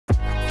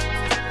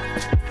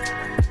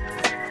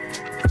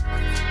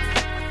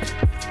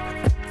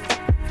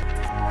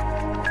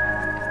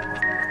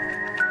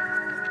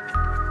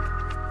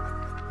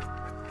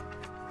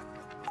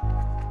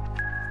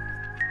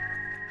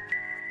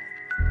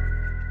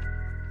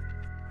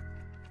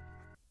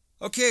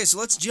Okay, so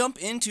let's jump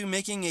into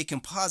making a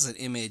composite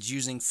image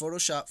using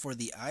Photoshop for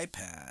the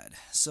iPad.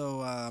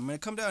 So I'm going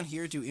to come down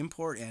here to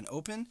Import and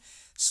Open,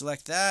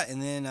 select that, and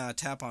then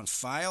tap on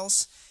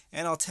Files,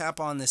 and I'll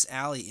tap on this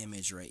alley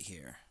image right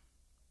here.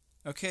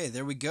 Okay,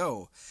 there we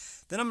go.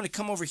 Then I'm going to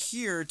come over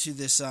here to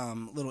this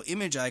little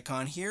image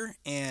icon here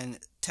and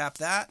tap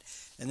that,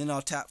 and then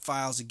I'll tap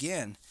Files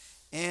again.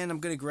 And I'm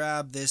going to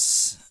grab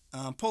this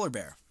polar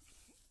bear.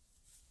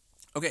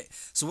 Okay,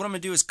 so what I'm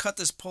going to do is cut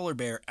this polar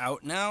bear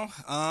out now.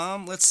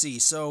 Let's see.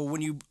 So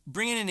when you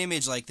bring in an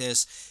image like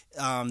this,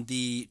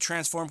 the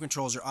transform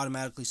controls are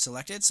automatically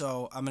selected.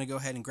 So I'm going to go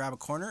ahead and grab a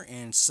corner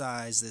and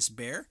size this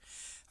bear.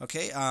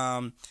 Okay,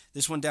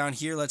 this one down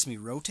here lets me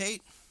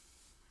rotate.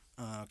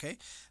 Okay,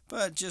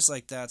 but just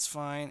like that's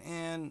fine.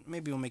 And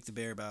maybe we'll make the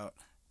bear about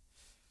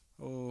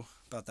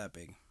that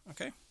big.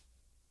 Okay,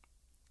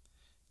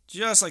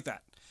 just like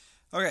that.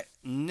 Okay,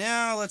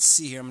 now let's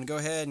see here. I'm going to go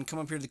ahead and come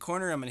up here to the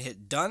corner. I'm going to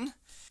hit Done.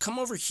 Come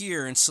over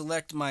here and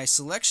select my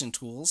selection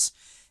tools,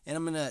 and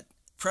I'm going to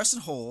press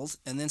and hold,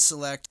 and then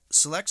select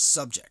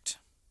Subject.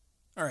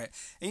 Alright,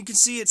 and you can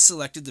see it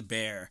selected the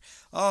bear.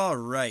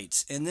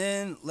 Alright, and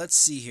then let's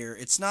see here.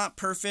 It's not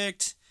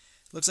perfect.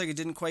 Looks like it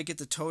didn't quite get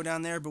the toe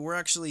down there, but we're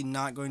actually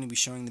not going to be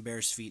showing the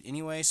bear's feet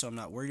anyway, so I'm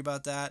not worried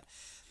about that.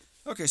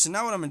 Okay, so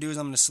now what I'm going to do is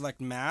I'm going to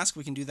select Mask.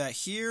 We can do that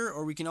here,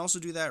 or we can also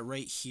do that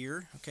right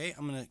here. Okay,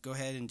 I'm going to go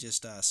ahead and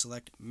just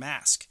select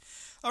Mask.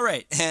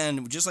 Alright,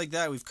 and just like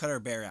that, we've cut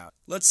our bear out.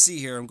 Let's see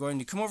here. I'm going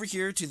to come over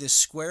here to this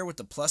square with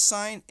the plus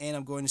sign, and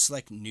I'm going to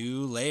select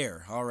New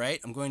Layer.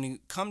 Alright, I'm going to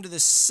come to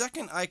this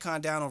second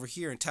icon down over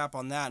here and tap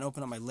on that and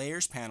open up my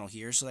Layers panel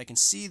here so I can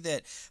see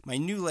that my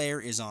new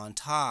layer is on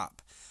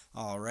top.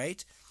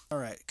 Alright,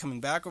 coming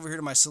back over here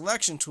to my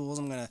selection tools,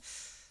 I'm going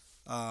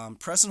to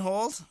press and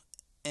hold.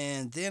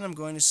 And then I'm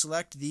going to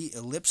select the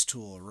ellipse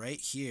tool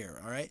right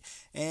here, alright?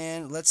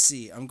 And let's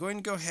see, I'm going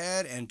to go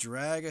ahead and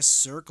drag a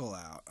circle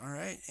out,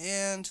 alright?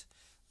 And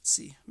let's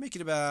see, make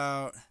it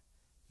about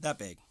that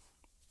big.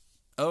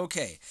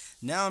 Okay,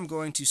 now I'm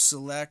going to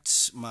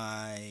select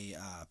my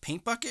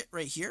paint bucket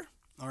right here,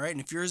 alright? And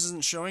if yours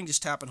isn't showing,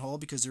 just tap and hold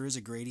because there is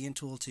a gradient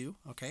tool too,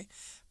 okay?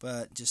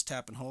 But just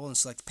tap and hold and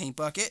select the paint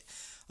bucket.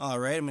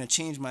 Alright, I'm going to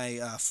change my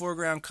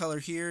foreground color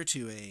here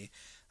to a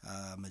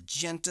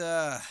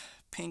magenta,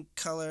 pink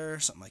color,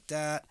 something like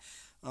that.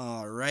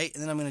 Alright,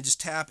 and then I'm going to just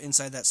tap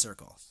inside that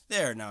circle.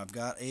 There, now I've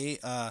got a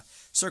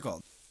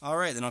circle.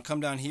 Alright, then I'll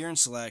come down here and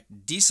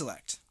select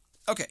Deselect.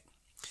 Okay,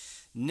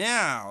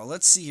 now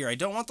let's see here. I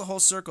don't want the whole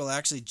circle, I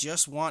actually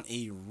just want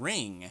a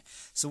ring.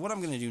 So what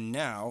I'm going to do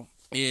now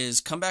is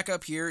come back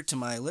up here to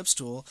my ellipse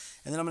tool,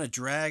 and then I'm going to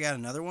drag out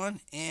another one,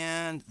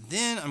 and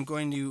then I'm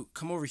going to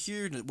come over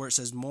here to where it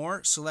says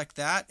More, select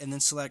that, and then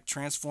select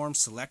Transform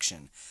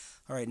Selection.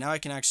 Alright, now I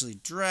can actually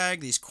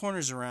drag these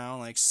corners around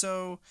like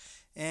so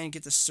and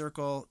get the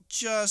circle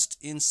just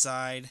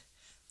inside.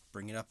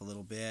 Bring it up a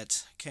little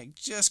bit. Okay,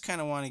 just kind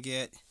of want to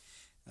get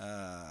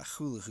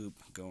hula hoop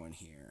going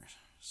here.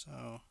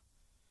 So,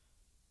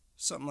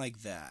 something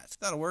like that.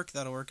 That'll work,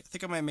 that'll work. I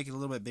think I might make it a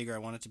little bit bigger. I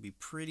want it to be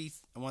pretty,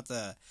 I want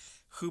the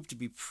hoop to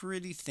be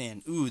pretty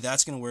thin. Ooh,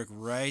 that's going to work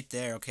right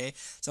there, okay?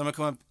 So I'm going to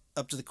come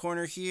up to the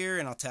corner here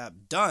and I'll tap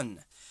Done.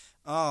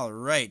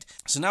 Alright,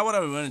 so now what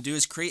I'm going to do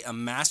is create a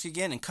mask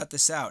again and cut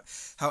this out.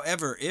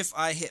 However, if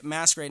I hit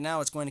mask right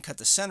now, it's going to cut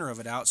the center of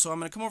it out. So I'm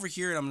going to come over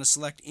here and I'm going to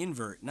select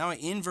invert. Now I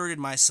inverted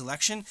my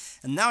selection,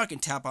 and now I can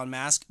tap on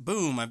mask.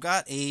 Boom, I've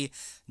got a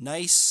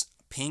nice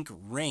pink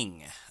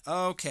ring.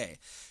 Okay,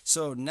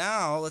 so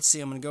now let's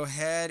see, I'm going to go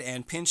ahead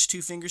and pinch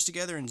two fingers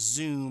together and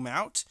zoom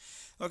out.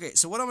 Okay,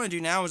 so what I'm going to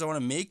do now is I want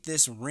to make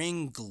this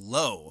ring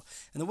glow.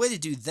 And the way to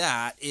do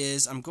that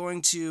is I'm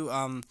going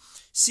to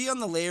see on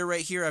the layer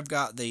right here, I've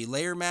got the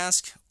layer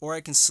mask, or I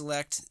can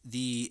select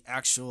the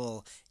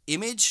actual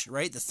image,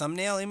 right? The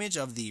thumbnail image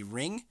of the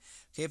ring.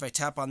 Okay, if I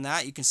tap on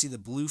that, you can see the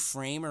blue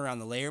frame around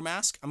the layer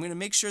mask. I'm going to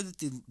make sure that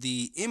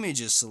the image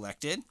is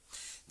selected.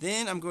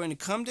 Then I'm going to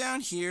come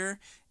down here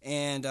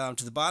and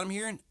to the bottom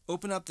here and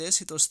open up this,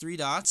 hit those three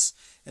dots,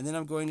 and then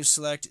I'm going to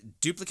select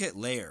duplicate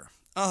layer.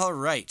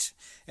 Alright,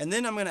 and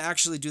then I'm going to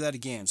actually do that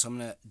again. So I'm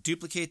going to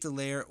duplicate the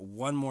layer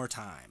one more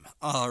time.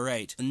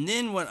 Alright, and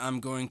then what I'm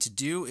going to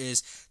do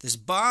is this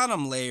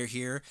bottom layer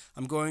here,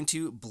 I'm going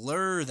to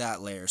blur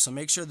that layer. So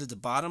make sure that the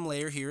bottom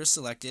layer here is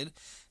selected.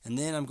 And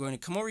then I'm going to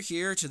come over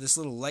here to this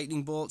little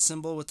lightning bolt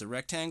symbol with the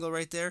rectangle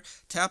right there.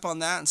 Tap on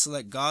that and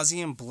select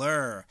Gaussian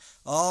Blur.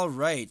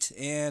 Alright,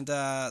 and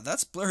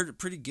that's blurred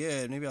pretty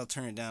good. Maybe I'll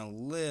turn it down a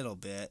little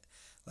bit.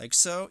 Like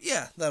so.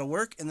 Yeah, that'll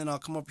work. And then I'll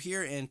come up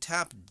here and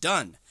tap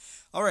Done.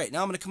 Alright,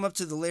 now I'm going to come up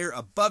to the layer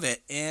above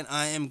it, and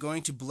I am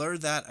going to blur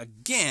that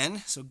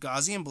again. So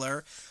Gaussian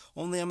Blur,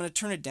 only I'm going to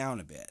turn it down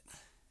a bit.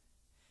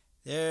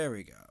 There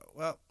we go.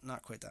 Well,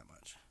 not quite that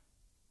much.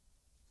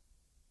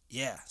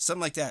 Yeah, something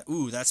like that.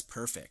 Ooh, that's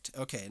perfect.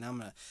 Okay, now I'm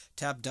going to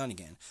tap Done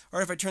again.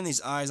 Or if I turn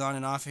these eyes on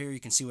and off here,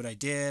 you can see what I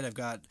did. I've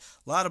got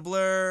a lot of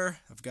blur.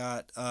 I've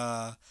got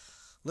a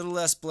little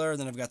less blur,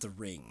 then I've got the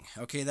ring.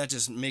 Okay, that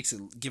just makes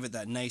it, give it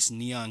that nice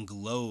neon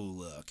glow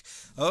look.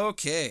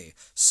 Okay,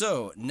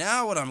 so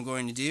now what I'm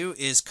going to do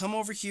is come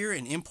over here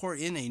and import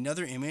in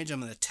another image.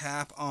 I'm going to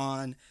tap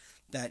on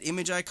that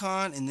image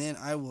icon, and then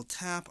I will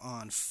tap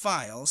on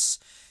Files,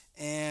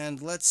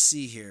 and let's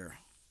see here.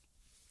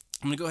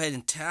 I'm going to go ahead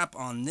and tap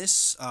on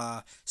this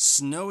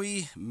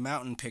snowy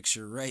mountain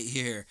picture right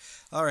here.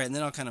 Alright, and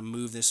then I'll kind of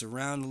move this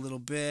around a little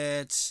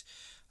bit.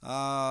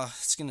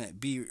 It's going to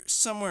be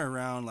somewhere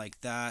around like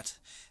that.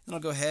 Then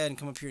I'll go ahead and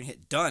come up here and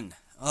hit Done.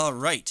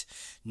 Alright,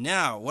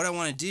 now what I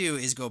want to do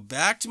is go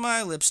back to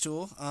my ellipse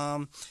tool.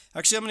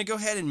 Actually, I'm going to go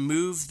ahead and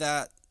move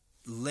that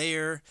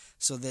layer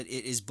so that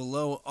it is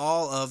below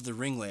all of the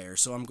ring layer.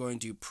 So I'm going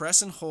to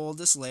press and hold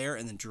this layer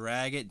and then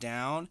drag it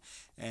down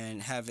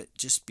and have it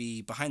just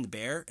be behind the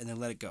bear and then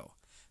let it go.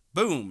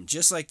 Boom,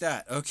 just like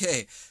that.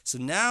 Okay, so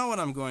now what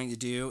I'm going to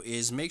do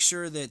is make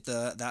sure that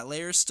that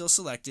layer is still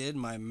selected,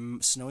 my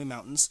snowy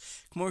mountains.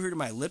 Come over here to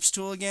my ellipse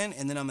tool again,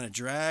 and then I'm going to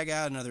drag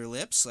out another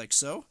ellipse like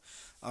so.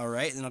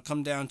 Alright, then I'll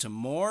come down to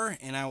More,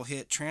 and I will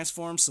hit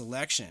Transform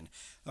Selection.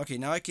 Okay,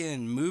 now I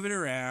can move it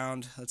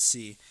around. Let's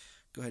see.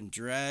 Go ahead and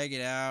drag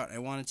it out. I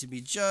want it to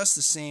be just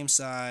the same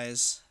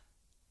size.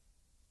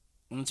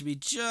 I want it to be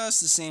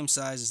just the same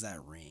size as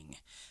that ring.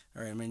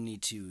 Alright, I'm going to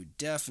need to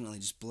definitely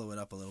just blow it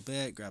up a little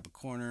bit. Grab a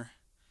corner.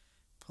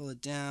 Pull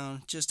it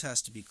down. Just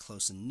has to be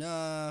close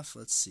enough.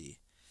 Let's see.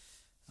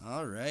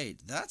 Alright,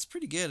 that's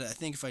pretty good. I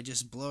think if I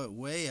just blow it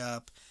way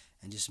up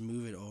and just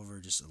move it over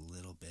just a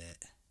little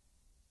bit.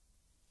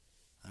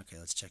 Okay,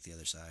 let's check the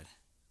other side.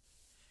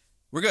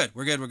 We're good.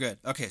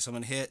 Okay, so I'm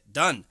going to hit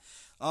Done.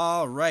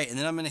 Alright, and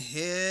then I'm going to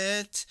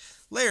hit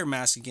Layer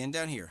Mask again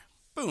down here.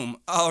 Boom.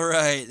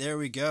 Alright, there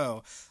we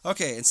go.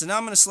 Okay, and so now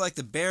I'm going to select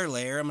the bear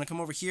layer. I'm going to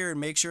come over here and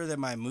make sure that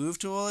my move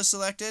tool is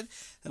selected.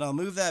 And I'll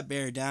move that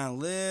bear down a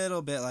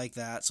little bit like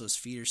that so his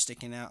feet are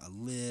sticking out a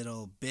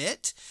little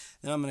bit.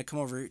 Then I'm going to come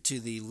over to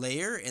the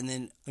layer and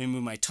then let me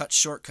move my touch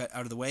shortcut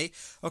out of the way.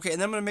 Okay, and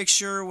then I'm going to make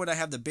sure when I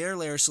have the bear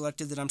layer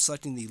selected that I'm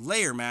selecting the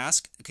layer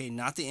mask. Okay,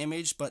 not the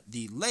image, but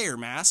the layer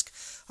mask.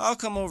 I'll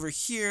come over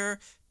here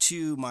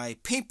to my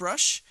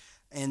paintbrush.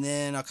 And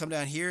then I'll come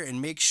down here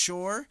and make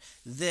sure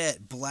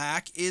that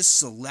black is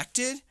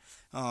selected.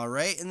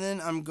 Alright, and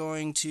then I'm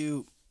going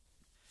to...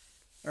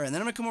 Alright, and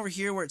then I'm going to come over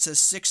here where it says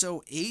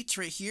 608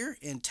 right here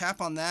and tap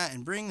on that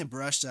and bring the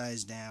brush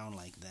size down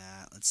like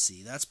that. Let's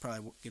see, that's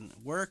probably going to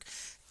work.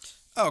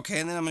 Okay,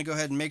 and then I'm going to go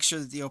ahead and make sure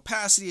that the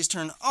opacity is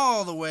turned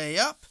all the way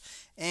up.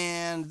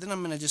 And then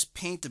I'm going to just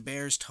paint the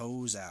bear's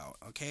toes out.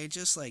 Okay,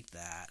 just like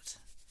that.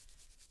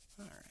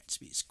 Alright, let's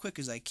be as quick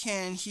as I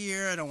can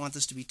here. I don't want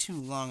this to be too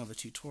long of a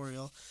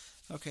tutorial.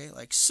 Okay,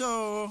 like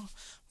so. I'm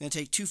going to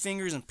take two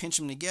fingers and pinch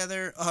them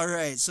together.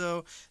 Alright,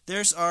 so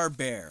there's our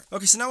bear.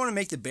 Okay, so now I want to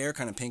make the bear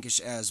kind of pinkish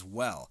as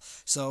well.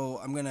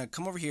 So I'm going to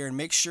come over here and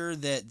make sure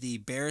that the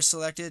bear is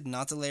selected,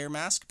 not the layer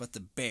mask, but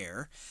the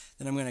bear.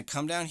 Then I'm going to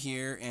come down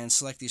here and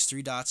select these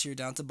three dots here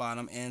down at the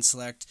bottom and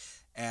select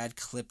Add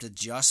Clipped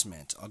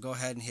Adjustment. I'll go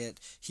ahead and hit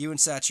Hue and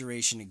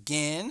Saturation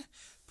again.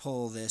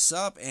 Pull this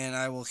up and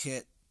I will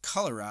hit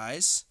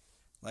Colorize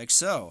like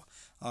so.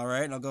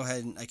 Alright, and I'll go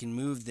ahead and I can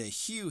move the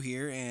hue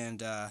here and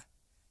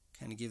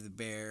kind of give the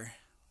bear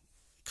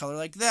color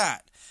like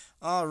that.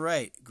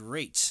 Alright,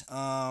 great.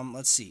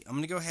 Let's see. I'm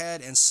going to go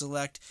ahead and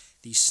select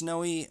the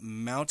snowy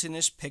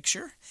mountainous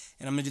picture,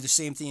 and I'm going to do the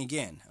same thing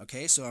again.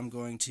 Okay, so I'm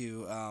going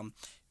to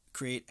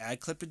create Add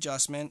Clip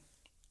Adjustment,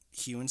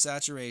 Hue and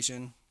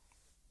Saturation,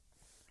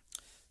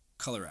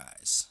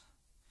 Colorize.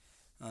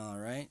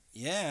 Alright,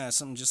 yeah,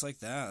 something just like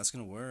that. That's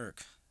going to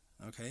work.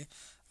 Okay.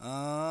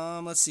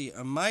 Let's see.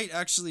 I might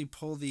actually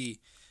pull the...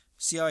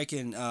 See how I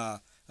can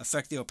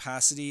affect the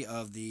opacity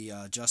of the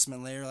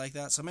adjustment layer like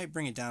that? So I might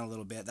bring it down a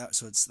little bit.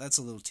 That's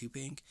a little too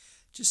pink.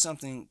 Just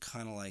something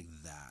kind of like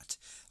that.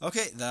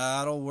 Okay,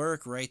 that'll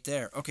work right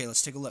there. Okay,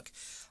 let's take a look.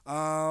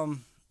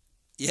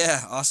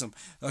 Yeah, awesome.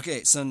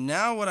 Okay, so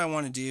now what I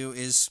want to do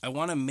is I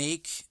want to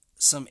make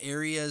some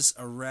areas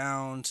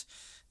around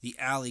the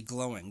alley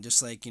glowing,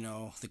 just like, you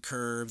know, the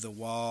curb, the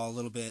wall, a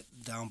little bit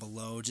down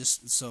below,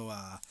 just so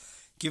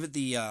give it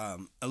the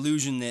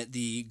illusion that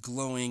the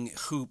glowing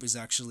hoop is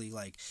actually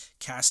like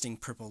casting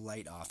purple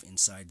light off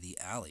inside the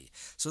alley.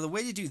 So the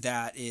way to do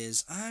that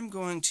is I'm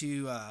going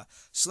to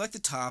select the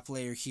top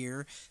layer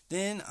here,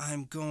 then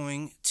I'm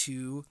going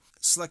to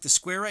select the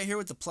square right here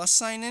with the plus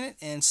sign in it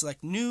and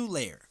select New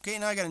Layer. Okay,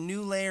 now I got a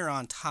new layer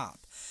on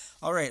top.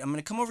 Alright, I'm going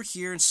to come over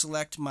here and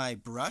select my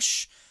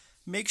brush.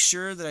 Make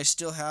sure that I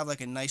still have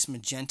like a nice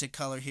magenta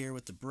color here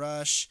with the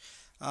brush.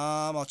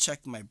 I'll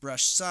check my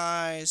brush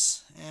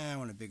size. I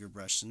want a bigger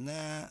brush than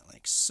that,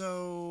 like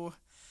so.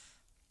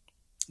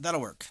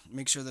 That'll work.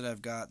 Make sure that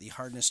I've got the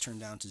hardness turned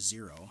down to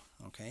 0.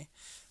 Okay.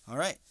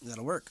 Alright,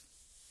 that'll work.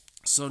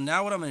 So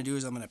now what I'm going to do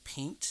is I'm going to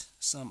paint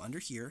some under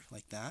here,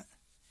 like that.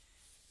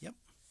 Yep.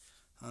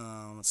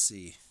 Let's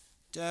see.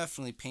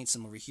 Definitely paint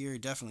some over here.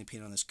 Definitely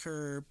paint on this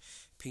curb.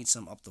 Paint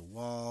some up the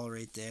wall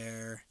right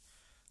there.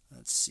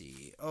 Let's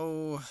see.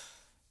 Oh,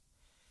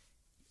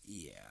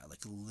 yeah,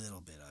 like a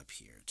little bit up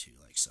here too,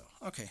 like so.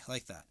 Okay,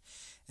 like that.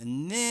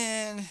 And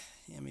then,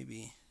 yeah,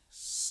 maybe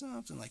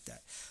something like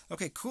that.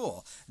 Okay,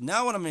 cool.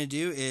 Now what I'm going to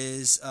do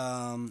is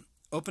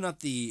open up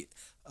the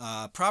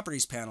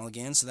properties panel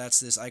again. So that's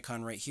this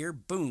icon right here.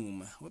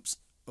 Boom. Whoops.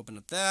 Open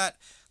up that.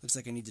 Looks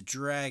like I need to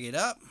drag it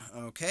up.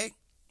 Okay.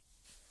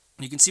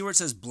 You can see where it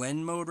says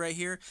blend mode right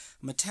here.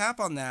 I'm going to tap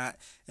on that,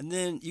 and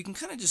then you can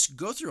kind of just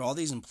go through all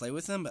these and play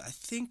with them, but I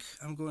think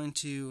I'm going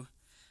to,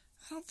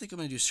 I don't think I'm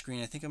going to do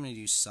screen. I think I'm going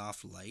to do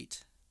soft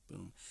light.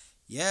 Boom.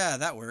 Yeah,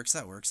 that works.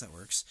 That works. That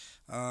works.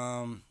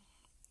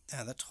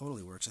 Yeah, that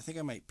totally works. I think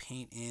I might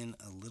paint in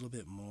a little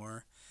bit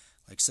more,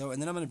 like so.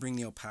 And then I'm going to bring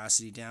the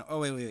opacity down. Oh,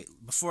 wait.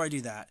 Before I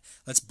do that,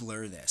 let's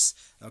blur this.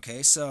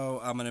 Okay,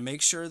 so I'm going to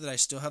make sure that I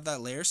still have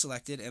that layer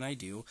selected, and I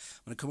do.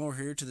 I'm going to come over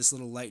here to this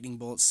little lightning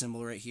bolt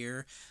symbol right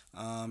here.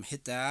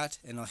 Hit that,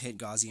 and I'll hit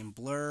Gaussian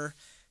blur,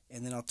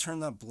 and then I'll turn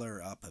that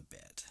blur up a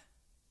bit.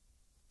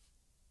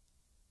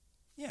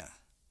 Yeah.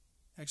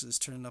 Actually, let's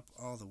turn it up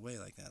all the way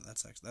like that.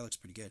 That looks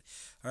pretty good.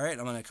 All right,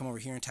 I'm going to come over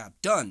here and tap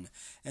done.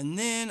 And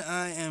then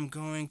I am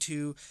going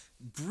to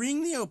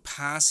bring the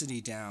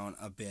opacity down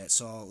a bit.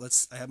 So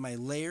I have my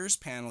layers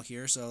panel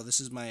here. So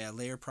this is my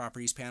layer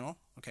properties panel.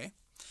 Okay.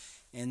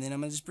 And then I'm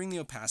going to just bring the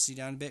opacity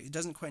down a bit. It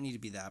doesn't quite need to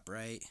be that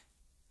bright.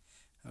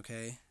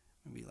 Okay.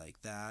 Maybe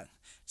like that.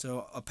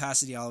 So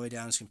opacity all the way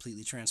down is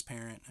completely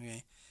transparent.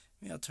 Okay.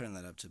 Maybe I'll turn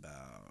that up to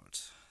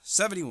about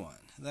 71.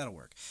 That'll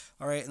work.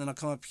 All right, and then I'll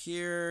come up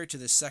here to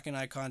the second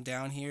icon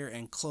down here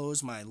and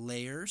close my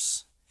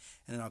layers.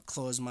 And then I'll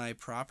close my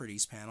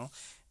properties panel.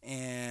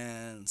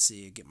 And let's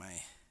see, get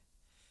my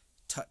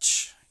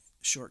touch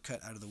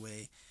shortcut out of the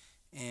way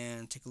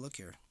and take a look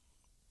here.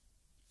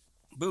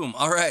 Boom.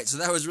 All right, so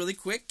that was really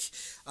quick.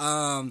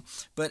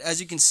 But as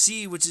you can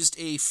see, with just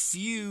a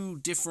few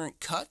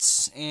different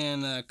cuts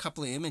and a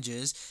couple of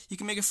images, you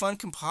can make a fun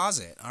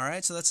composite. All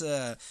right, so that's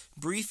a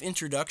brief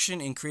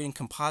introduction in creating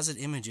composite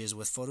images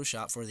with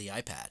Photoshop for the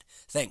iPad.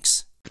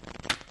 Thanks.